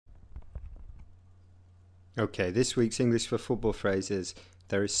Okay, this week's English for Football phrase is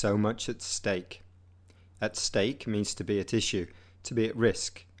there is so much at stake. At stake means to be at issue, to be at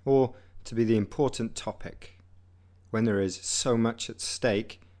risk, or to be the important topic. When there is so much at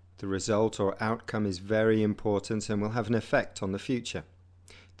stake, the result or outcome is very important and will have an effect on the future.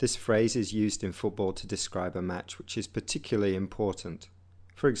 This phrase is used in football to describe a match which is particularly important.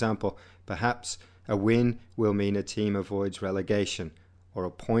 For example, perhaps a win will mean a team avoids relegation, or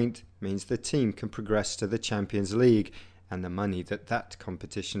a point means the team can progress to the Champions League and the money that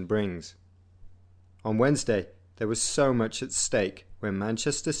competition brings. On Wednesday, there was so much at stake when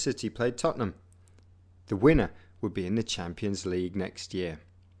Manchester City played Tottenham. The winner would be in the Champions League next year.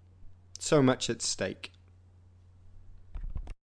 So much at stake.